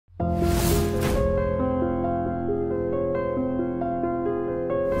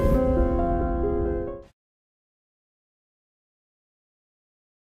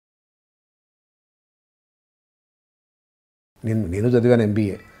నేను చదివాను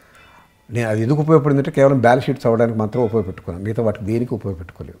ఎంబీఏ. నేను అది ఎందుకు ఉపయోగపడిందంటే కేవలం బ్యాలెన్స్ షీట్స్ అవ్వడానికి మాత్రం ఉపయోగపెట్టుకున్నాను, మిగతా వాటికి దేనికి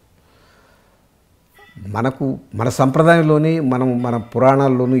ఉపయోగపెట్టుకోలేదు. మన సంప్రదాయంలోనే మన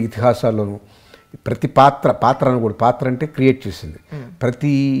పురాణాల్లోనూ ఇతిహాసాల్లోనూ ప్రతి పాత్ర అనకూడదు, పాత్ర అంటే క్రియేట్ చేసింది.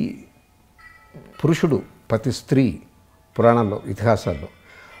 ప్రతి పురుషుడు, ప్రతి స్త్రీ పురాణాల్లో, ఇతిహాసాల్లో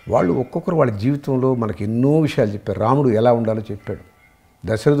వాళ్ళు ఒక్కొక్కరు వాళ్ళ జీవితంలో మనకు ఎన్నో విషయాలు చెప్పారు. రాముడు ఎలా ఉండాలో చెప్పాడు,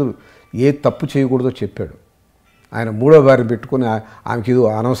 దశరథుడు ఏ తప్పు చేయకూడదో చెప్పాడు. ఆయన 3వ భార్యను పెట్టుకొని ఆమెకి ఏదో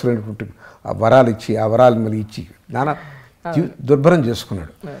అనవసరమైనటువంటి వరాలు ఇచ్చి, ఆ వరాలు మళ్ళీ ఇచ్చి నానా దుర్భరం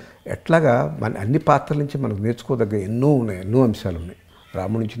చేసుకున్నాడు. ఎట్లాగా అన్ని పాత్రల నుంచి మనకు నేర్చుకోదగ్గ ఎన్నో ఉన్నాయి, ఎన్నో అంశాలు ఉన్నాయి.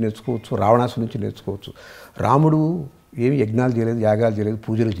 రాముడి నుంచి నేర్చుకోవచ్చు, రావణాసుడి నుంచి నేర్చుకోవచ్చు. రాముడు ఏమి యజ్ఞాలు చేయలేదు, యాగాలు చేయలేదు,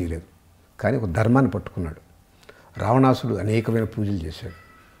 పూజలు చేయలేదు, కానీ ఒక ధర్మాన్ని పట్టుకున్నాడు. రావణాసుడు అనేకమైన పూజలు చేశాడు,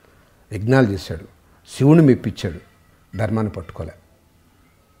 యజ్ఞాలు చేశాడు, శివుని మెప్పించాడు, ధర్మాన్ని పట్టుకోలే.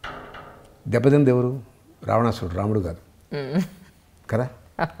 దెబ్బతింది ఎవరు? రావణాసుడు, రాముడు కాదు కదా.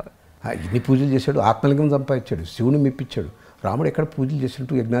 ఎన్ని పూజలు చేశాడు, ఆత్మలింగం సంపాదించాడు, శివుని మెప్పించాడు. రాముడు ఎక్కడ పూజలు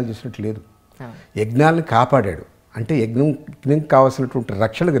చేసినట్టు, యజ్ఞాలు చేసినట్టు లేదు. యజ్ఞాల్ని కాపాడాడు, అంటే యజ్ఞం కావాల్సినటువంటి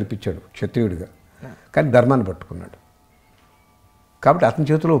రక్షణ కల్పించాడు క్షత్రియుడిగా, కానీ ధర్మాన్ని పట్టుకున్నాడు. కాబట్టి అతని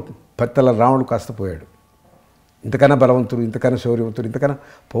చేతిలో పత్తల రావణుడు కాస్త పోయాడు. ఇంతకన్నా బలవంతుడు, ఇంతకన్నా శౌర్యవంతుడు, ఇంతకన్నా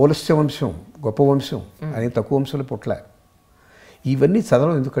పౌలస్య వంశం, గొప్ప వంశం అనే తక్కువ వంశంలో పుట్టలే. ఇవన్నీ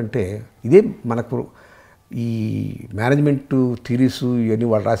చదవడం ఎందుకంటే ఇదే మనకు ఈ మేనేజ్మెంట్ థీరీసు ఇవన్నీ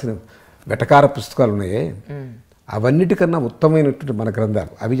వాళ్ళు రాసిన వెటకార పుస్తకాలు ఉన్నాయే, అవన్నిటికన్నా ఉత్తమమైనటువంటి మన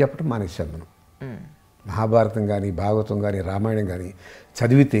గ్రంథాలు అవి చెప్పడం మానేసాం మనం. మహాభారతం కానీ, భాగవతం కానీ, రామాయణం కానీ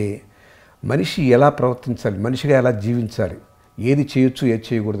చదివితే మనిషి ఎలా ప్రవర్తించాలి, మనిషిగా ఎలా జీవించాలి, ఏది చేయొచ్చు, ఏది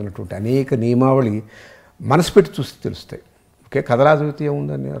చేయకూడదు అన్నటువంటి అనేక నియమావళి మనసు పెట్టి చూస్తే తెలుస్తాయి. ఓకే, కథలా చదివితే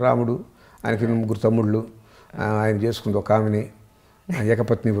ఏముందని, రాముడు, ఆయనకి 3 తమ్ముళ్ళు, ఆయన చేసుకుంది ఒక ఆమెని,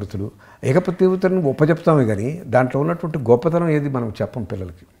 ఏకపత్ని వృత్తులు. ఏకపత్ని వృత్తులను గొప్ప చెప్తామే కానీ దాంట్లో ఉన్నటువంటి గొప్పతనం ఏది మనం చెప్పం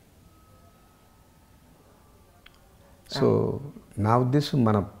పిల్లలకి. సో నా ఉద్దేశం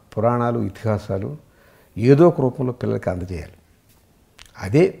మన పురాణాలు, ఇతిహాసాలు ఏదో ఒక రూపంలో పిల్లలకి అందజేయాలి.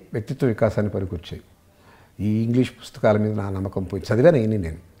 అదే వ్యక్తిత్వ వికాసాన్ని పనికొచ్చాయి. ఈ ఇంగ్లీష్ పుస్తకాల మీద నా నమ్మకం పోయి చదివాను.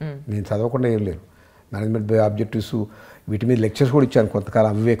 నేను చదవకుండా ఏం లేదు. మేనేజ్మెంట్ బై ఆబ్జెక్టివ్స్ వీటి మీద లెక్చర్స్ కూడా ఇచ్చాను కొంతకాలం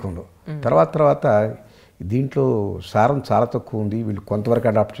అవివేకంలో. తర్వాత దీంట్లో సారం చాలా తక్కువ ఉంది, వీళ్ళు కొంతవరకు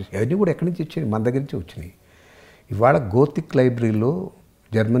అడాప్ట్ చేసి అవన్నీ కూడా ఎక్కడి నుంచి వచ్చాయి, మన దగ్గర నుంచి వచ్చినాయి. ఇవాళ గోతిక్ లైబ్రరీలో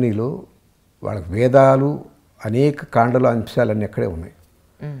జర్మనీలో వాళ్ళకి వేదాలు అనేక కాండలు అంశాలన్నీ ఎక్కడే ఉన్నాయి.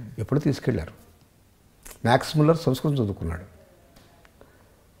 ఎప్పుడు తీసుకెళ్లారు. మ్యాక్స్ ముల్లర్ సంస్కృతం చదువుకున్నాడు.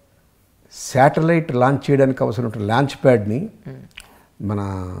 శాటిలైట్ లాంచ్ చేయడానికి అవసరమైన లాంచ్ ప్యాడ్ని మన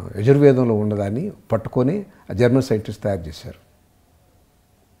యజుర్వేదంలో ఉన్నదాన్ని పట్టుకొని ఆ జర్మన్ సైంటిస్ట్ తయారు చేశారు.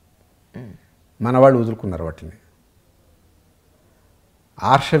 మన వాళ్ళు వదులుకున్నారు వాటిని.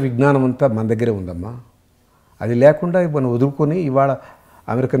 ఆర్ష విజ్ఞానం అంతా మన దగ్గరే ఉందమ్మా. అది లేకుండా మనం వదులుకొని ఇవాళ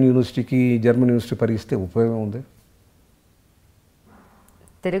అమెరికన్ యూనివర్సిటీకి, జర్మన్ యూనివర్సిటీ పరిగిస్తే ఉపయోగం ఉంది.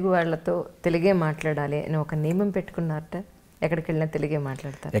 తెలుగు వాళ్ళతో తెలుగే మాట్లాడాలి అని ఒక నియమం పెట్టుకున్నారట. ఎక్కడికి వెళ్ళినా తెలుగే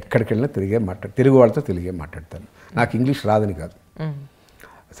మాట్లాడతారు. ఎక్కడికి వెళ్ళినా తెలుగు వాళ్ళతో తెలుగే మాట్లాడతాను. నాకు ఇంగ్లీష్ రాదని కాదు.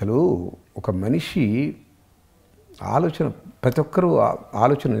 అసలు ఒక మనిషి ఆలోచన, ప్రతి ఒక్కరూ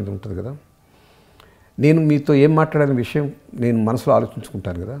ఆలోచన అనేది ఉంటుంది కదా. నేను మీతో ఏం మాట్లాడాలనే విషయం నేను మనసులో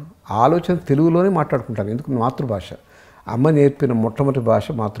ఆలోచించుకుంటాను కదా. ఆలోచన తెలుగులోనే మాట్లాడుకుంటాను. ఎందుకు? మాతృభాష, అమ్మ నేర్పిన మొట్టమొదటి భాష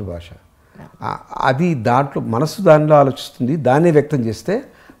మాతృభాష. అది దాంట్లో మనసు దానిలో ఆలోచిస్తుంది, దాన్నే వ్యక్తం చేస్తే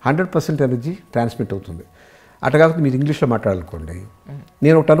 100% ఎనర్జీ ట్రాన్స్మిట్ అవుతుంది. అట్లా కాకపోతే మీరు ఇంగ్లీష్లో మాట్లాడాలనుకోండి,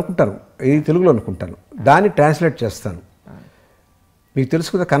 నేను ఒకటి అనుకుంటాను, ఇది తెలుగులో అనుకుంటాను, దాన్ని ట్రాన్స్లేట్ చేస్తాను. మీకు తెలుసు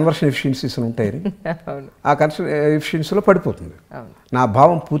కదా కన్వర్షన్ ఎఫిషియన్సీస్ ఉంటాయని. ఆ కన్వర్షన్ ఎఫిషియన్సీలో పడిపోతుంది. నా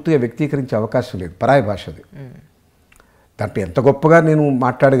భావం పూర్తిగా వ్యక్తీకరించే అవకాశం లేదు. పరాయి భాష అది. దాంట్లో ఎంత గొప్పగా నేను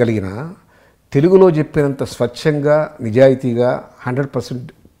మాట్లాడగలిగినా తెలుగులో చెప్పినంత స్వచ్ఛంగా, నిజాయితీగా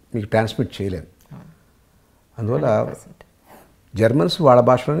 100% మీకు ట్రాన్స్మిట్ చేయలేను. అందువల్ల జర్మన్స్ వాళ్ళ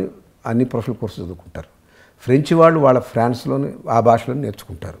భాషలోని అన్ని ప్రొఫెషనల్ కోర్సులు చదువుకుంటారు. ఫ్రెంచ్ వాళ్ళు వాళ్ళ ఫ్రాన్స్లోని ఆ భాషలో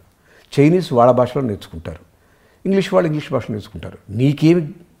నేర్చుకుంటారు. చైనీస్ వాళ్ళ భాషలో నేర్చుకుంటారు. ఇంగ్లీష్ వాళ్ళు ఇంగ్లీష్ భాషలో నేర్చుకుంటారు. నీకేమి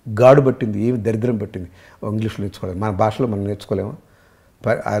గాడు పట్టింది, ఏమి దరిద్రం పట్టింది ఇంగ్లీష్లో నేర్చుకోలేదు? మన భాషలో మనం నేర్చుకోలేమా?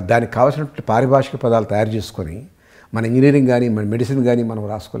 దానికి కావాల్సినటువంటి పారిభాషిక పదాలు తయారు చేసుకొని మన ఇంజనీరింగ్ కానీ, మన మెడిసిన్ కానీ మనం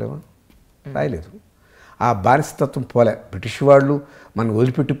రాసుకోలేమా? రాయలేదు. ఆ బానిసతత్వం పోలే. బ్రిటిష్ వాళ్ళు మనం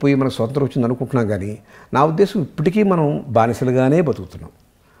వదిలిపెట్టిపోయి మన స్వతంత్రం వచ్చింది అనుకుంటున్నాం, కానీ నా ఉద్దేశం ఇప్పటికీ మనం బానిసలుగానే బతుకుతున్నాం.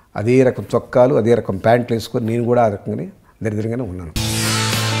 అదే రకం చొక్కాలు, అదే రకం ప్యాంట్లు వేసుకొని నేను కూడా ఆ రకంగానే దరిద్రంగానే ఉన్నాను.